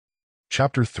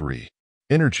Chapter 3.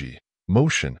 Energy,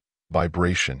 Motion,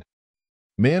 Vibration.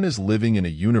 Man is living in a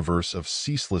universe of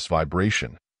ceaseless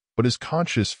vibration, but is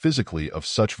conscious physically of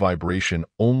such vibration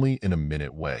only in a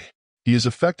minute way. He is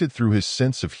affected through his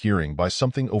sense of hearing by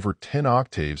something over 10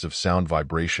 octaves of sound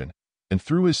vibration, and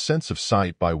through his sense of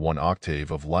sight by 1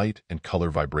 octave of light and color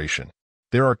vibration.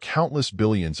 There are countless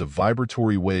billions of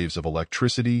vibratory waves of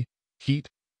electricity, heat,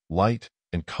 light,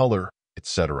 and color,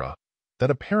 etc., that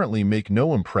apparently make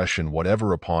no impression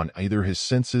whatever upon either his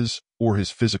senses or his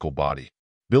physical body.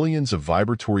 Billions of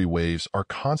vibratory waves are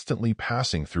constantly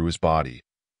passing through his body,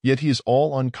 yet he is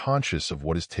all unconscious of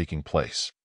what is taking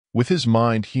place. With his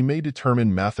mind, he may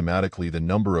determine mathematically the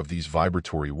number of these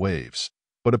vibratory waves,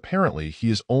 but apparently he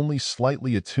is only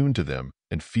slightly attuned to them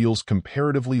and feels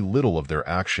comparatively little of their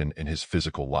action in his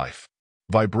physical life.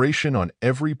 Vibration on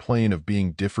every plane of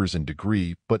being differs in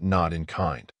degree but not in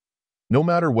kind. No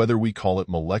matter whether we call it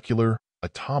molecular,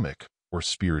 atomic, or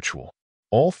spiritual,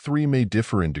 all three may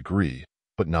differ in degree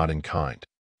but not in kind.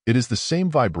 It is the same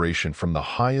vibration from the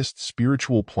highest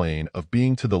spiritual plane of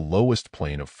being to the lowest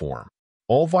plane of form.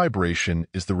 All vibration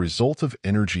is the result of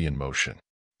energy and motion.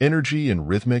 Energy and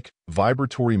rhythmic,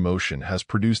 vibratory motion has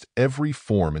produced every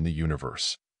form in the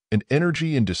universe, and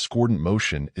energy in discordant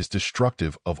motion is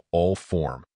destructive of all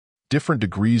form. Different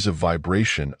degrees of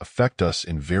vibration affect us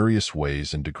in various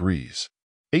ways and degrees.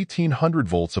 1800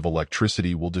 volts of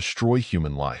electricity will destroy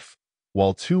human life,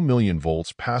 while 2 million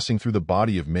volts passing through the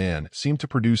body of man seem to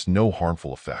produce no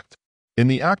harmful effect. In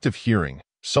the act of hearing,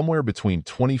 somewhere between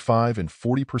 25 and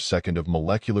 40 per second of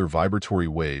molecular vibratory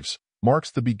waves marks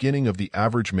the beginning of the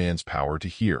average man's power to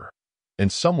hear,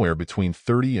 and somewhere between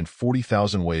 30 and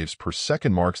 40,000 waves per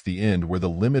second marks the end where the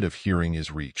limit of hearing is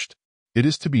reached. It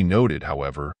is to be noted,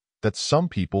 however, that some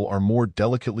people are more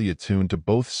delicately attuned to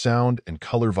both sound and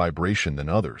color vibration than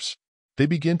others. They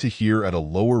begin to hear at a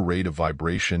lower rate of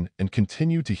vibration and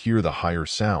continue to hear the higher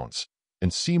sounds,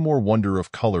 and see more wonder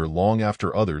of color long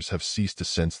after others have ceased to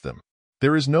sense them.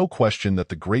 There is no question that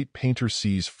the great painter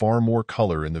sees far more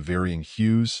color in the varying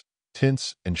hues,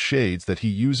 tints, and shades that he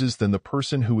uses than the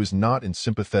person who is not in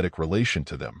sympathetic relation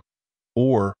to them,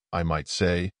 or, I might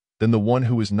say, than the one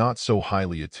who is not so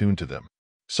highly attuned to them.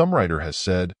 Some writer has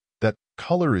said that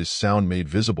color is sound made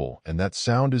visible and that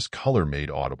sound is color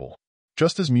made audible.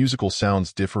 Just as musical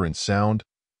sounds differ in sound,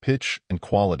 pitch, and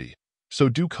quality, so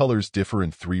do colors differ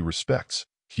in 3 respects: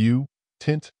 hue,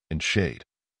 tint, and shade.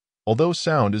 Although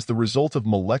sound is the result of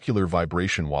molecular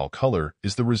vibration while color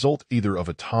is the result either of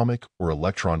atomic or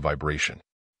electron vibration.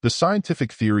 The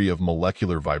scientific theory of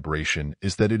molecular vibration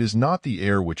is that it is not the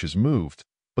air which is moved,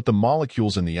 but the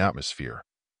molecules in the atmosphere,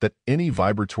 that any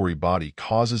vibratory body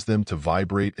causes them to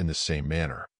vibrate in the same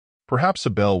manner. Perhaps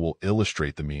a bell will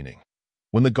illustrate the meaning.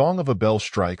 When the gong of a bell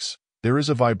strikes, there is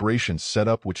a vibration set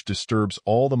up which disturbs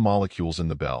all the molecules in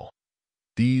the bell.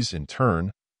 These, in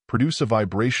turn, produce a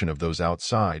vibration of those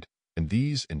outside, and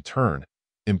these, in turn,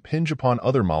 impinge upon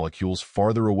other molecules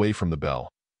farther away from the bell,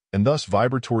 and thus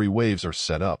vibratory waves are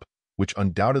set up, which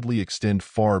undoubtedly extend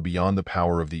far beyond the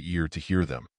power of the ear to hear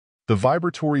them. The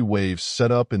vibratory waves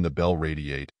set up in the bell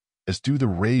radiate, as do the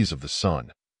rays of the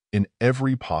sun, in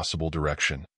every possible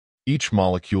direction. Each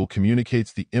molecule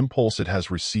communicates the impulse it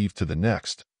has received to the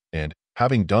next, and,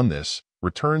 having done this,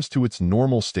 returns to its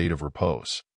normal state of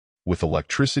repose. With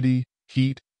electricity,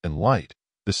 heat, and light,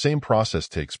 the same process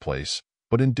takes place,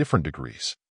 but in different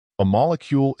degrees. A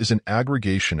molecule is an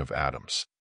aggregation of atoms.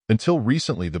 Until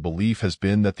recently, the belief has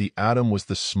been that the atom was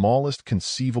the smallest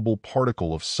conceivable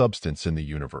particle of substance in the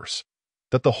universe,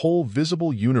 that the whole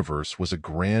visible universe was a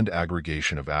grand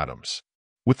aggregation of atoms.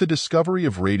 With the discovery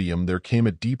of radium, there came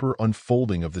a deeper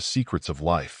unfolding of the secrets of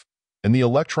life, and the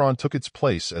electron took its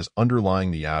place as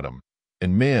underlying the atom,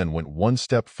 and man went one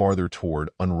step farther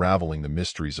toward unraveling the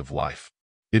mysteries of life.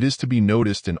 It is to be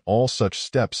noticed in all such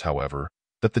steps, however,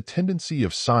 that the tendency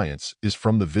of science is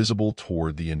from the visible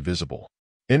toward the invisible.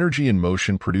 Energy in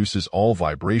motion produces all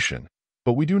vibration,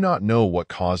 but we do not know what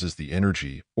causes the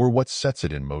energy or what sets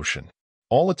it in motion.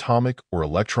 All atomic or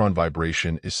electron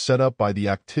vibration is set up by the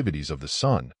activities of the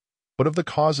sun, but of the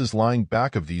causes lying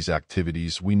back of these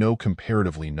activities we know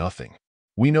comparatively nothing.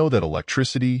 We know that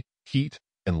electricity, heat,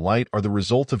 and light are the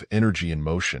result of energy in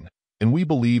motion, and we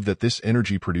believe that this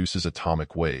energy produces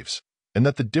atomic waves, and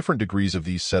that the different degrees of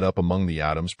these set up among the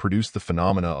atoms produce the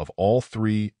phenomena of all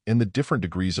three, and the different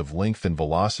degrees of length and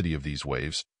velocity of these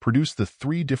waves produce the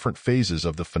 3 different phases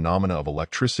of the phenomena of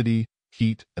electricity,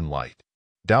 heat, and light.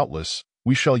 Doubtless,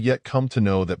 we shall yet come to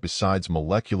know that besides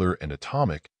molecular and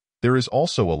atomic, there is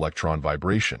also electron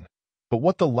vibration, but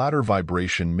what the latter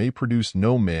vibration may produce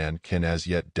no man can as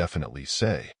yet definitely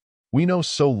say. We know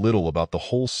so little about the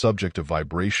whole subject of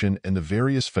vibration and the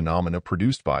various phenomena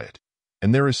produced by it,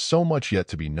 and there is so much yet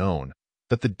to be known,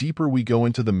 that the deeper we go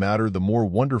into the matter, the more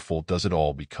wonderful does it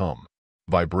all become.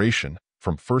 Vibration,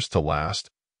 from first to last,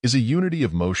 is a unity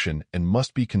of motion and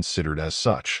must be considered as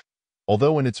such,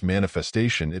 although in its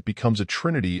manifestation it becomes a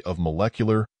trinity of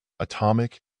molecular,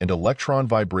 atomic, and electron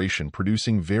vibration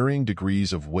producing varying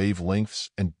degrees of wavelengths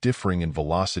and differing in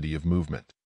velocity of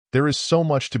movement. There is so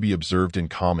much to be observed in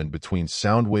common between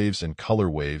sound waves and color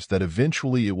waves that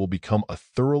eventually it will become a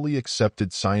thoroughly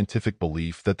accepted scientific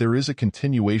belief that there is a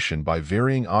continuation by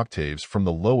varying octaves from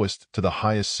the lowest to the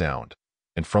highest sound,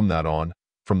 and from that on,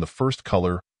 from the first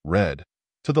color, red,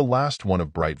 to the last one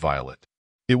of bright violet.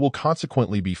 It will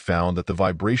consequently be found that the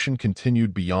vibration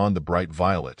continued beyond the bright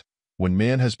violet, when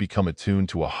man has become attuned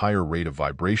to a higher rate of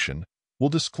vibration, will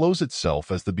disclose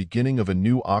itself as the beginning of a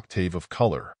new octave of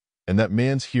color, and that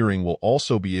man's hearing will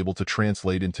also be able to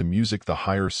translate into music the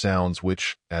higher sounds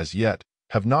which, as yet,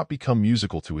 have not become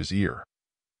musical to his ear.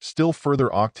 Still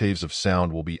further octaves of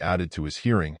sound will be added to his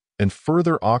hearing, and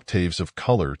further octaves of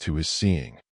color to his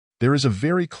seeing. There is a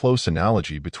very close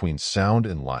analogy between sound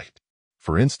and light.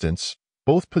 For instance,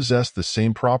 both possess the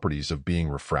same properties of being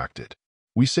refracted.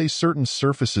 We say certain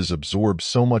surfaces absorb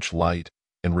so much light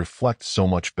and reflect so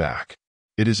much back.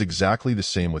 It is exactly the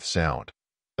same with sound.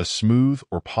 A smooth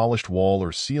or polished wall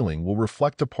or ceiling will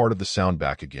reflect a part of the sound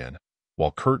back again,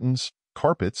 while curtains,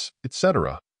 carpets,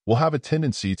 etc., will have a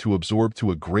tendency to absorb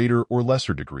to a greater or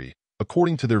lesser degree,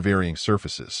 according to their varying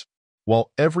surfaces.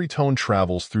 While every tone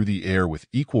travels through the air with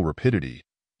equal rapidity,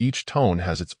 each tone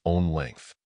has its own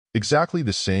length. Exactly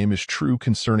the same is true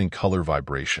concerning color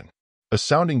vibration. A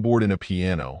sounding board in a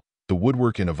piano, the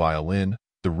woodwork in a violin,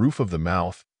 the roof of the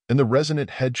mouth, and the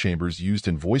resonant head chambers used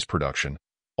in voice production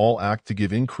all act to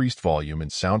give increased volume in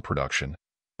sound production,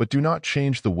 but do not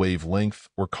change the wavelength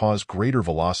or cause greater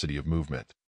velocity of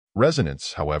movement.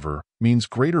 Resonance, however, means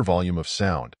greater volume of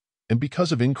sound, and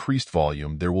because of increased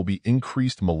volume there will be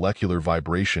increased molecular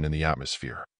vibration in the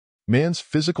atmosphere. Man's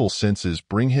physical senses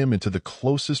bring him into the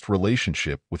closest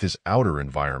relationship with his outer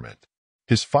environment.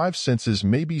 His five senses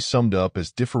may be summed up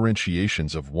as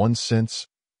differentiations of one sense,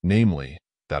 namely,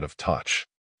 that of touch.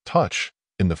 Touch,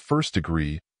 in the first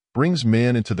degree, brings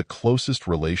man into the closest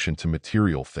relation to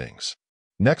material things.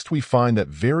 Next we find that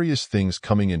various things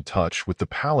coming in touch with the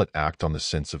palate act on the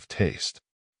sense of taste.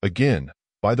 Again,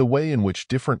 by the way in which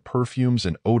different perfumes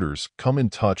and odors come in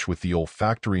touch with the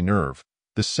olfactory nerve,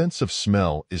 the sense of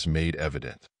smell is made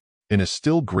evident. In a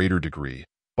still greater degree,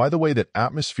 by the way that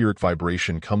atmospheric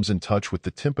vibration comes in touch with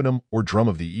the tympanum or drum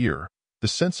of the ear, the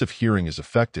sense of hearing is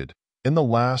affected, and the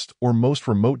last or most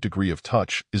remote degree of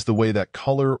touch is the way that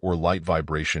color or light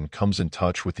vibration comes in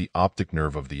touch with the optic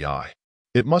nerve of the eye.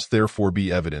 It must therefore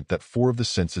be evident that four of the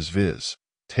senses, viz.,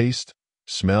 taste,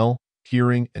 smell,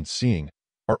 hearing, and seeing,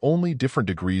 are only different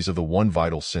degrees of the one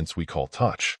vital sense we call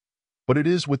touch. But it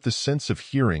is with the sense of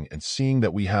hearing and seeing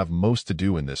that we have most to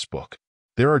do in this book.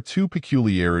 There are two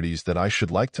peculiarities that I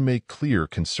should like to make clear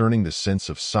concerning the sense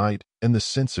of sight and the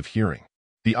sense of hearing.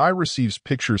 The eye receives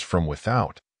pictures from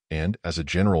without, and, as a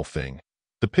general thing,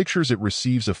 the pictures it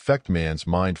receives affect man's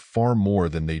mind far more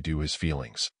than they do his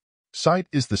feelings. Sight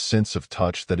is the sense of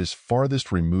touch that is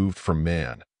farthest removed from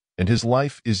man, and his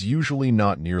life is usually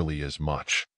not nearly as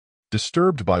much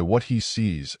disturbed by what he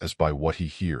sees as by what he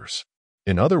hears.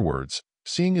 In other words,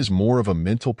 seeing is more of a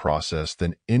mental process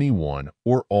than any one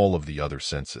or all of the other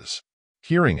senses.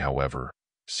 Hearing, however,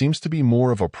 seems to be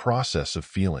more of a process of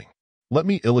feeling. Let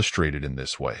me illustrate it in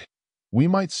this way. We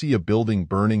might see a building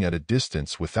burning at a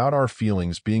distance without our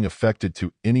feelings being affected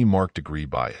to any marked degree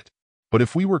by it. But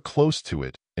if we were close to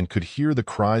it and could hear the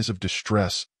cries of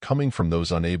distress coming from those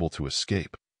unable to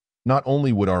escape, not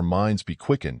only would our minds be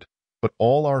quickened, but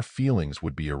all our feelings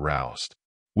would be aroused.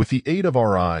 With the aid of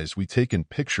our eyes, we take in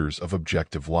pictures of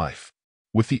objective life.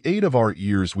 With the aid of our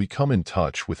ears, we come in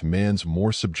touch with man's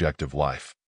more subjective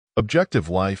life. Objective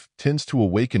life tends to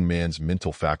awaken man's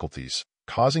mental faculties,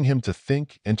 causing him to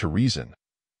think and to reason,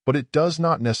 but it does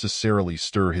not necessarily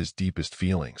stir his deepest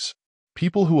feelings.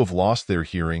 People who have lost their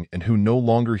hearing and who no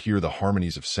longer hear the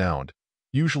harmonies of sound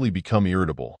usually become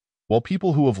irritable, while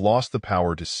people who have lost the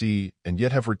power to see and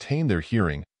yet have retained their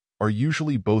hearing are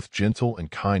usually both gentle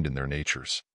and kind in their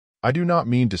natures. I do not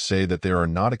mean to say that there are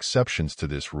not exceptions to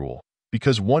this rule,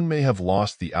 because one may have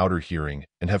lost the outer hearing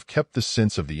and have kept the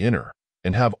sense of the inner,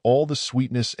 and have all the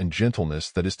sweetness and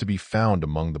gentleness that is to be found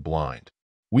among the blind.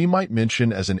 We might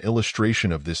mention as an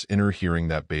illustration of this inner hearing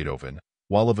that Beethoven,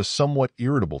 while of a somewhat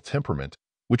irritable temperament,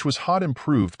 which was hot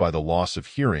improved by the loss of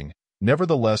hearing,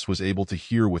 nevertheless was able to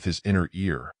hear with his inner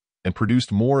ear, and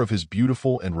produced more of his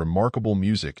beautiful and remarkable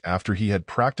music after he had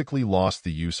practically lost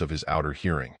the use of his outer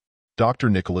hearing. Dr.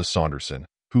 Nicholas Saunderson,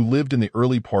 who lived in the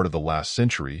early part of the last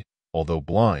century, although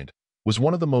blind, was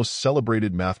one of the most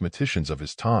celebrated mathematicians of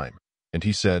his time, and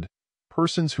he said,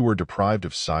 "Persons who are deprived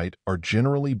of sight are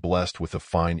generally blessed with a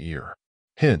fine ear."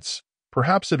 Hence,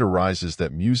 perhaps it arises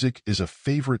that music is a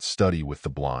favorite study with the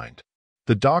blind.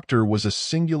 The doctor was a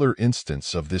singular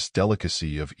instance of this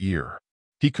delicacy of ear.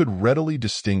 He could readily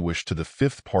distinguish to the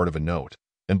fifth part of a note,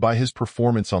 and by his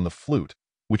performance on the flute,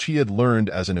 which he had learned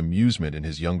as an amusement in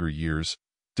his younger years,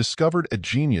 discovered a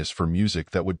genius for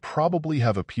music that would probably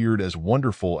have appeared as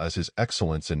wonderful as his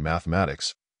excellence in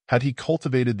mathematics had he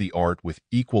cultivated the art with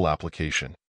equal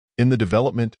application. In the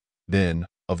development, then,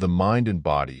 of the mind and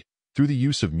body, through the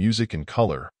use of music and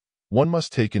color, one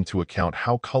must take into account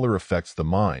how color affects the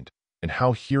mind and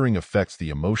how hearing affects the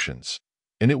emotions,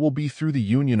 and it will be through the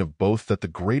union of both that the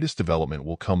greatest development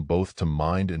will come both to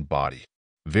mind and body.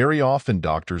 Very often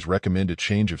doctors recommend a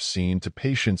change of scene to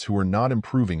patients who are not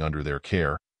improving under their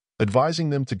care,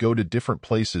 advising them to go to different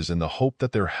places in the hope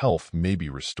that their health may be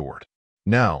restored.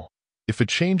 Now, if a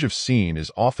change of scene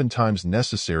is oftentimes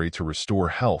necessary to restore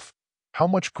health, how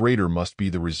much greater must be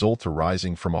the result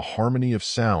arising from a harmony of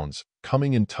sounds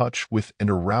coming in touch with and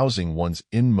arousing one's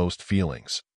inmost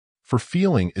feelings. For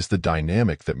feeling is the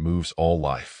dynamic that moves all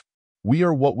life. We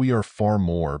are what we are far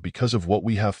more because of what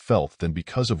we have felt than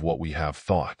because of what we have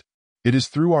thought. It is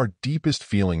through our deepest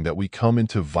feeling that we come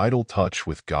into vital touch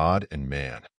with God and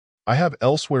man. I have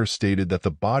elsewhere stated that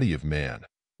the body of man,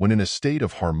 when in a state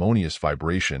of harmonious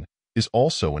vibration, is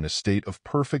also in a state of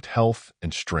perfect health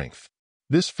and strength.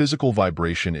 This physical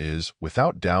vibration is,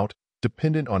 without doubt,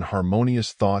 dependent on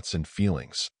harmonious thoughts and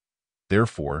feelings.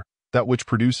 Therefore, that which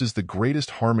produces the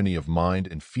greatest harmony of mind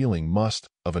and feeling must,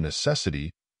 of a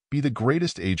necessity, be the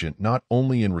greatest agent not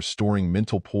only in restoring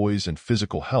mental poise and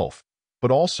physical health,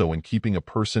 but also in keeping a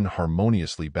person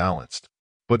harmoniously balanced.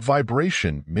 But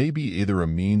vibration may be either a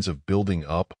means of building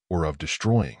up or of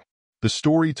destroying. The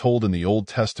story told in the Old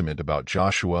Testament about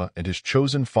Joshua and his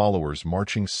chosen followers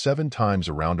marching 7 times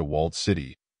around a walled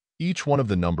city, each one of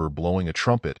the number blowing a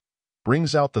trumpet,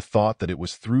 brings out the thought that it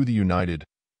was through the united,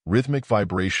 rhythmic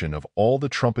vibration of all the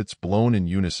trumpets blown in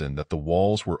unison that the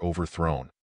walls were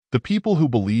overthrown. The people who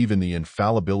believe in the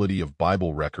infallibility of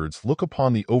Bible records look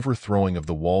upon the overthrowing of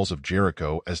the walls of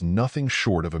Jericho as nothing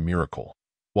short of a miracle,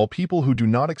 while people who do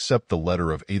not accept the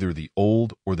letter of either the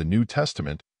Old or the New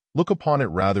Testament look upon it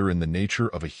rather in the nature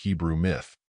of a Hebrew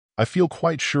myth. I feel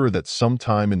quite sure that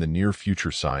sometime in the near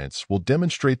future science will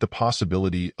demonstrate the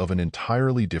possibility of an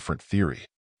entirely different theory.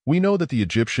 We know that the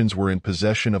Egyptians were in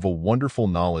possession of a wonderful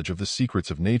knowledge of the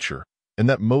secrets of nature, and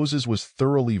that Moses was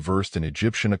thoroughly versed in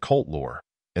Egyptian occult lore,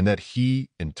 and that he,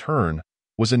 in turn,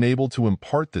 was enabled to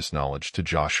impart this knowledge to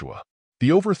Joshua.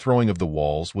 The overthrowing of the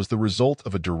walls was the result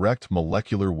of a direct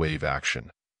molecular wave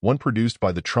action, one produced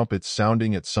by the trumpets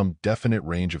sounding at some definite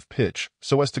range of pitch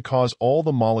so as to cause all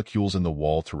the molecules in the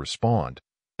wall to respond,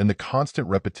 and the constant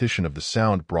repetition of the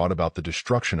sound brought about the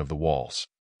destruction of the walls.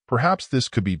 Perhaps this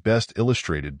could be best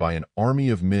illustrated by an army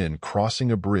of men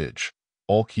crossing a bridge,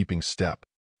 all keeping step.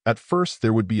 At first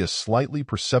there would be a slightly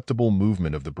perceptible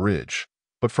movement of the bridge,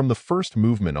 but from the first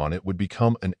movement on it would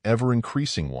become an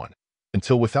ever-increasing one,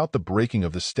 until without the breaking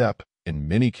of the step, in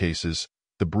many cases,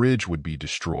 the bridge would be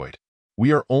destroyed.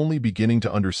 We are only beginning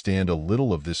to understand a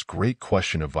little of this great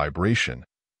question of vibration,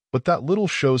 but that little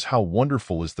shows how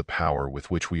wonderful is the power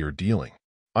with which we are dealing.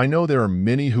 I know there are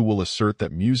many who will assert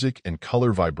that music and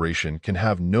color vibration can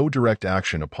have no direct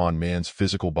action upon man's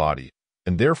physical body,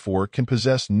 and therefore can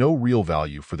possess no real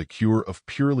value for the cure of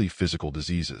purely physical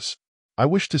diseases. I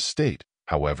wish to state,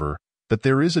 however, that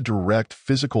there is a direct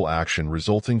physical action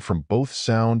resulting from both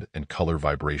sound and color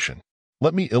vibration.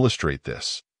 Let me illustrate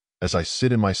this. As I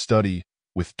sit in my study,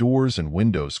 with doors and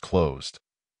windows closed,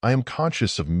 I am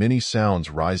conscious of many sounds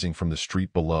rising from the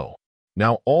street below.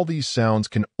 Now all these sounds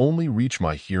can only reach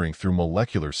my hearing through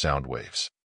molecular sound waves.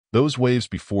 Those waves,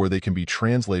 before they can be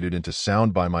translated into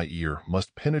sound by my ear,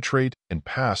 must penetrate and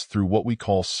pass through what we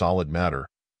call solid matter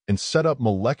and set up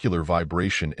molecular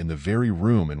vibration in the very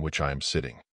room in which I am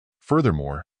sitting.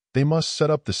 Furthermore, they must set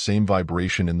up the same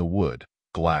vibration in the wood,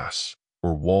 glass,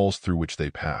 or walls through which they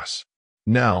pass.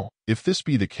 Now, if this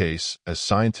be the case, as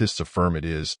scientists affirm it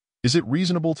is it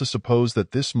reasonable to suppose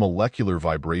that this molecular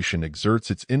vibration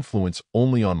exerts its influence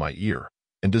only on my ear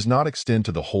and does not extend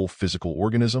to the whole physical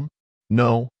organism?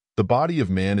 No, the body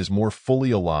of man is more fully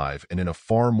alive and in a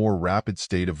far more rapid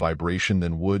state of vibration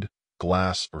than wood,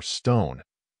 glass, or stone,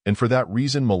 and for that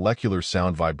reason molecular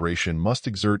sound vibration must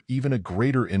exert even a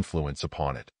greater influence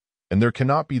upon it. and there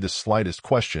cannot be the slightest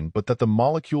question but that the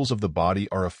molecules of the body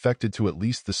are affected to at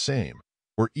least the same,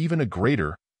 or even a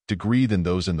greater, degree than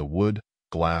those in the wood,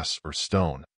 glass, or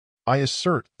stone. I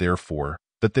assert, therefore,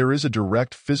 that there is a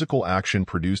direct physical action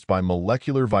produced by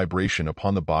molecular vibration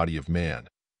upon the body of man,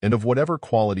 and of whatever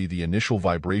quality the initial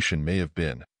vibration may have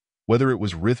been, whether it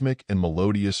was rhythmic and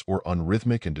melodious or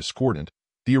unrhythmic and discordant,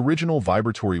 the original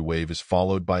vibratory wave is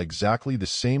followed by exactly the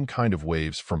same kind of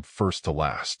waves from first to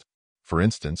last. For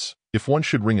instance, if one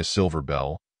should ring a silver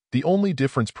bell, the only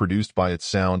difference produced by its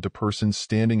sound to persons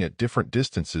standing at different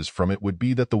distances from it would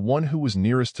be that the one who was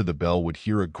nearest to the bell would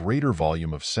hear a greater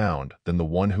volume of sound than the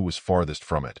one who was farthest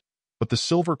from it, but the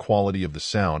silver quality of the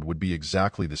sound would be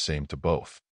exactly the same to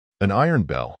both. An iron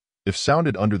bell, if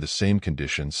sounded under the same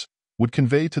conditions, would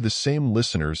convey to the same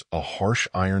listeners a harsh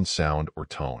iron sound or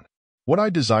tone. What I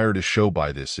desire to show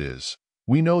by this is,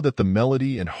 we know that the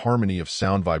melody and harmony of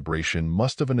sound vibration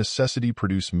must of a necessity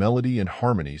produce melody and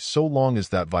harmony so long as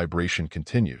that vibration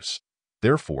continues.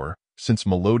 Therefore, since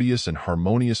melodious and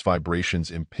harmonious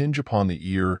vibrations impinge upon the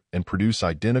ear and produce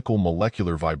identical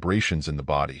molecular vibrations in the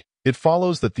body, it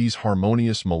follows that these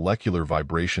harmonious molecular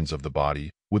vibrations of the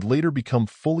body would later become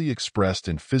fully expressed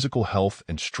in physical health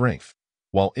and strength,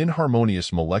 while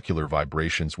inharmonious molecular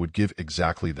vibrations would give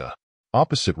exactly the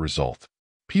opposite result.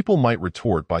 People might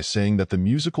retort by saying that the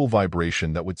musical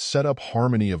vibration that would set up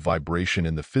harmony of vibration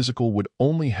in the physical would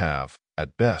only have,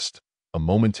 at best, a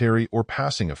momentary or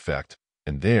passing effect,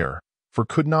 and therefore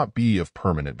could not be of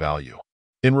permanent value.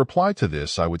 In reply to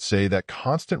this, I would say that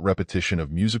constant repetition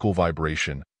of musical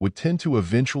vibration would tend to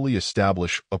eventually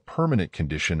establish a permanent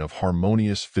condition of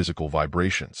harmonious physical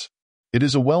vibrations. It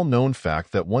is a well-known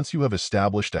fact that once you have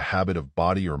established a habit of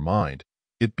body or mind,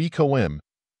 it becomes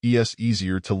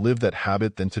easier to live that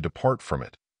habit than to depart from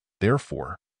it.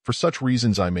 Therefore, for such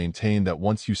reasons I maintain that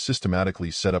once you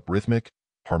systematically set up rhythmic,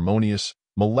 harmonious,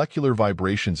 molecular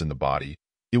vibrations in the body,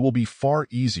 it will be far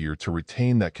easier to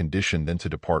retain that condition than to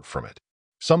depart from it.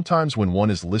 Sometimes when one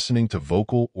is listening to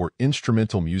vocal or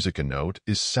instrumental music, a note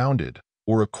is sounded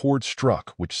or a chord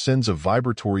struck which sends a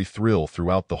vibratory thrill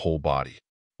throughout the whole body.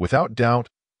 Without doubt,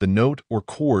 the note or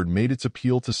chord made its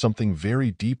appeal to something very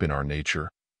deep in our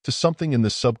nature, to something in the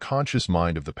subconscious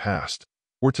mind of the past,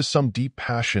 or to some deep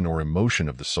passion or emotion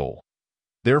of the soul.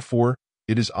 Therefore,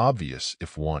 it is obvious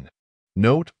if one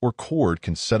note or chord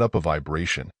can set up a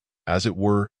vibration, as it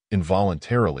were,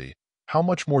 involuntarily, how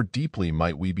much more deeply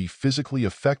might we be physically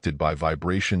affected by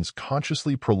vibrations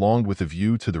consciously prolonged with a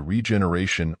view to the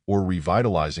regeneration or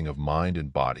revitalizing of mind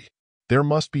and body. There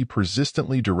must be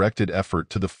persistently directed effort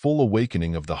to the full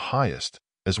awakening of the highest,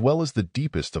 as well as the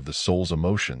deepest of the soul's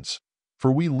emotions.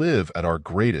 For we live at our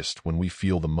greatest when we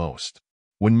feel the most.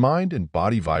 When mind and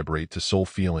body vibrate to soul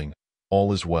feeling,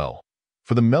 all is well.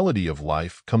 For the melody of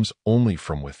life comes only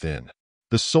from within.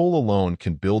 The soul alone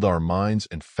can build our minds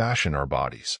and fashion our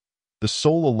bodies. The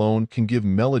soul alone can give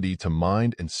melody to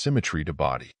mind and symmetry to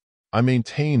body. I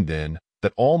maintain, then,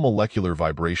 that all molecular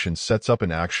vibration sets up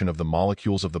an action of the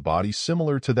molecules of the body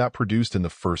similar to that produced in the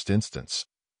first instance.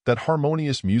 That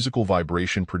harmonious musical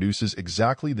vibration produces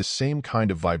exactly the same kind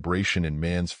of vibration in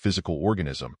man's physical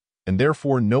organism, and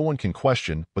therefore no one can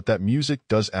question but that music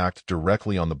does act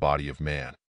directly on the body of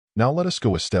man. Now let us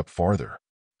go a step farther.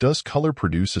 Does color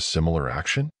produce a similar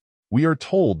action? We are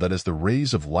told that as the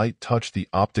rays of light touch the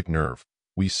optic nerve,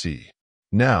 we see.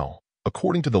 Now,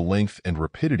 according to the length and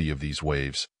rapidity of these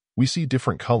waves, we see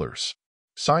different colors.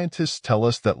 Scientists tell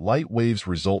us that light waves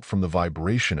result from the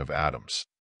vibration of atoms.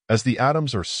 As the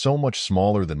atoms are so much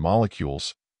smaller than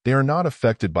molecules, they are not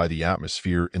affected by the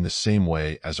atmosphere in the same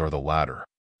way as are the latter.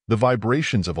 The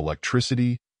vibrations of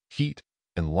electricity, heat,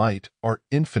 and light are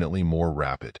infinitely more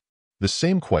rapid. The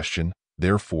same question,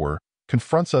 therefore,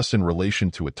 confronts us in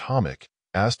relation to atomic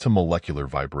as to molecular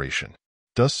vibration.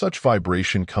 Does such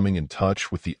vibration coming in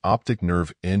touch with the optic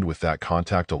nerve end with that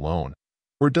contact alone,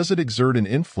 or does it exert an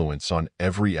influence on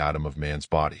every atom of man's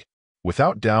body?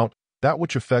 Without doubt, that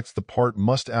which affects the part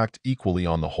must act equally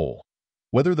on the whole.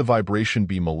 Whether the vibration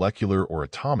be molecular or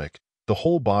atomic, the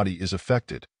whole body is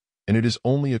affected, and it is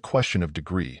only a question of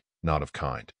degree, not of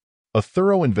kind. A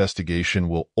thorough investigation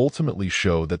will ultimately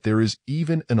show that there is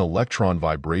even an electron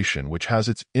vibration which has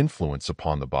its influence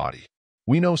upon the body.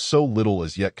 We know so little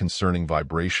as yet concerning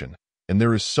vibration, and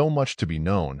there is so much to be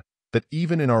known, that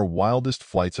even in our wildest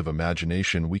flights of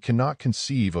imagination we cannot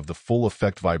conceive of the full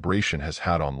effect vibration has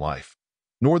had on life,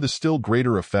 nor the still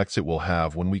greater effects it will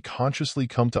have when we consciously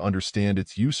come to understand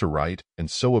its use aright and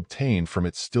so obtain from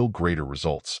it still greater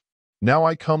results. Now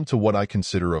I come to what I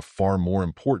consider of far more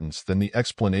importance than the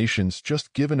explanations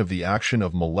just given of the action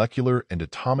of molecular and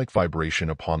atomic vibration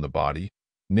upon the body,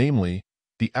 namely,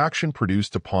 the action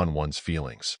produced upon one's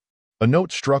feelings. A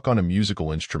note struck on a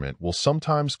musical instrument will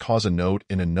sometimes cause a note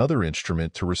in another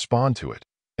instrument to respond to it,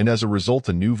 and as a result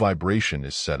a new vibration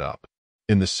is set up.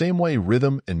 In the same way,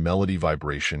 rhythm and melody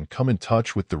vibration come in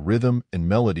touch with the rhythm and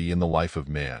melody in the life of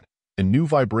man, and new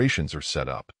vibrations are set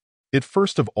up. It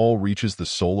first of all reaches the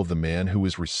soul of the man who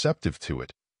is receptive to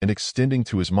it, and extending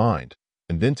to his mind,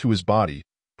 and then to his body,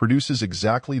 produces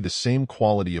exactly the same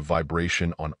quality of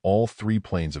vibration on all three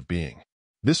planes of being.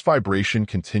 This vibration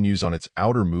continues on its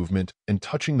outer movement and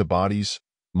touching the bodies,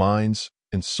 minds,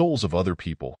 and souls of other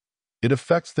people. It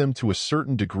affects them to a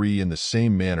certain degree in the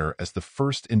same manner as the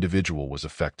first individual was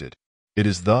affected. It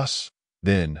is thus,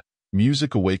 then,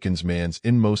 music awakens man's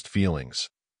inmost feelings,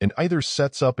 and either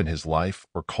sets up in his life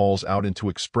or calls out into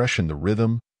expression the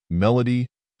rhythm, melody,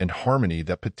 and harmony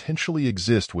that potentially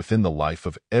exist within the life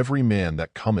of every man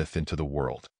that cometh into the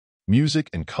world. Music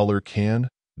and color can,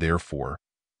 therefore,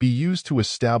 be used to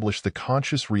establish the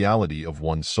conscious reality of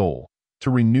one's soul, to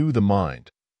renew the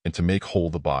mind, and to make whole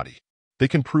the body. They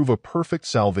can prove a perfect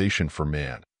salvation for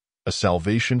man, a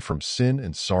salvation from sin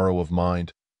and sorrow of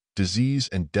mind, disease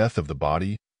and death of the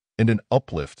body, and an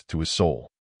uplift to his soul.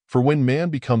 For when man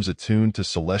becomes attuned to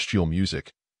celestial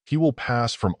music, he will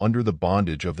pass from under the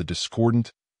bondage of the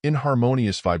discordant,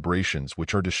 inharmonious vibrations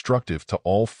which are destructive to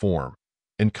all form,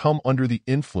 and come under the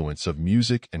influence of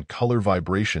music and color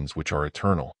vibrations which are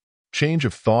eternal. Change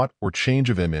of thought or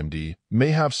change of MMD may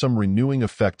have some renewing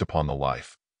effect upon the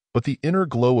life, but the inner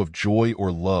glow of joy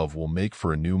or love will make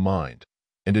for a new mind,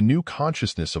 and a new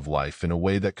consciousness of life in a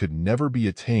way that could never be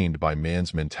attained by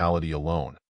man's mentality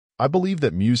alone. I believe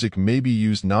that music may be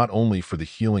used not only for the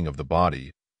healing of the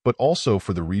body, but also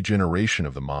for the regeneration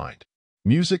of the mind.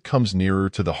 Music comes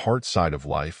nearer to the heart side of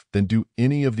life than do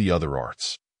any of the other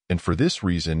arts, and for this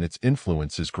reason its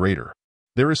influence is greater.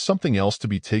 There is something else to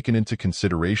be taken into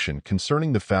consideration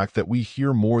concerning the fact that we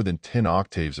hear more than 10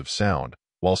 octaves of sound,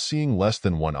 while seeing less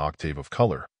than 1 octave of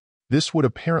color. This would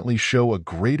apparently show a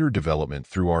greater development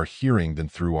through our hearing than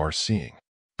through our seeing.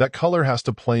 That color has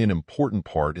to play an important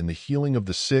part in the healing of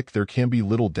the sick there can be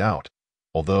little doubt,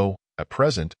 although, at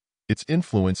present, its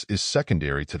influence is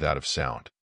secondary to that of sound.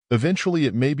 Eventually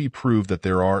it may be proved that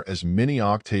there are as many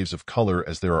octaves of color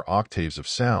as there are octaves of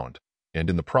sound, and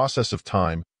in the process of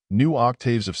time, new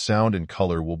octaves of sound and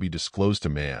color will be disclosed to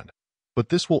man. But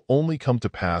this will only come to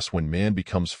pass when man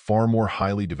becomes far more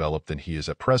highly developed than he is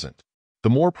at present. The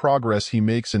more progress he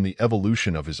makes in the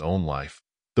evolution of his own life,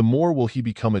 the more will he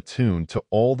become attuned to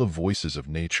all the voices of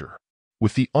nature.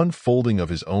 With the unfolding of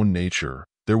his own nature,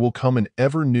 there will come an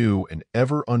ever new and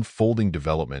ever unfolding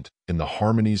development in the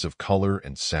harmonies of color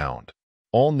and sound.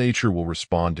 All nature will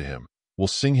respond to him, will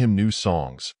sing him new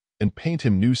songs, and paint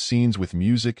him new scenes with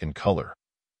music and color.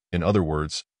 In other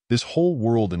words, this whole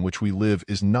world in which we live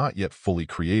is not yet fully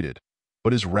created,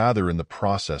 but is rather in the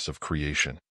process of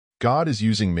creation. God is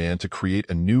using man to create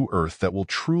a new earth that will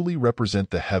truly represent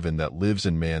the heaven that lives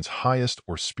in man's highest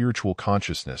or spiritual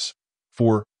consciousness.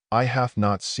 For, eye hath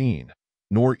not seen,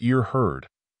 nor ear heard,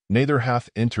 neither hath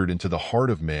entered into the heart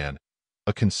of man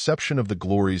a conception of the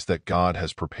glories that God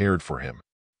has prepared for him.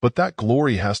 But that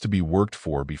glory has to be worked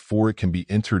for before it can be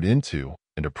entered into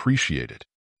and appreciated.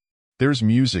 There's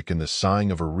music in the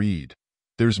sighing of a reed.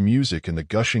 There's music in the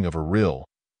gushing of a rill.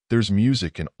 There's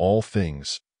music in all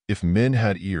things. If men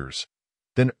had ears,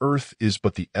 then earth is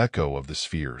but the echo of the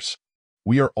spheres.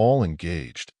 We are all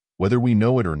engaged, whether we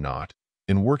know it or not,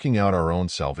 in working out our own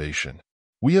salvation.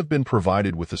 We have been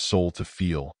provided with a soul to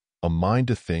feel, a mind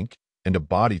to think, and a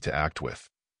body to act with.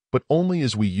 But only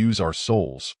as we use our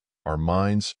souls, our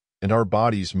minds, and our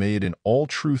bodies may it in all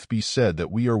truth be said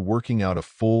that we are working out a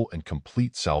full and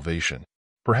complete salvation.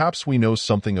 Perhaps we know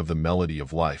something of the melody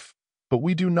of life, but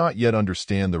we do not yet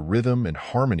understand the rhythm and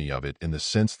harmony of it in the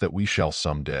sense that we shall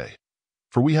some day.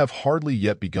 For we have hardly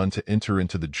yet begun to enter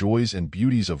into the joys and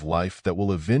beauties of life that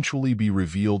will eventually be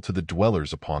revealed to the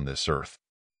dwellers upon this earth.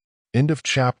 End of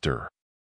chapter.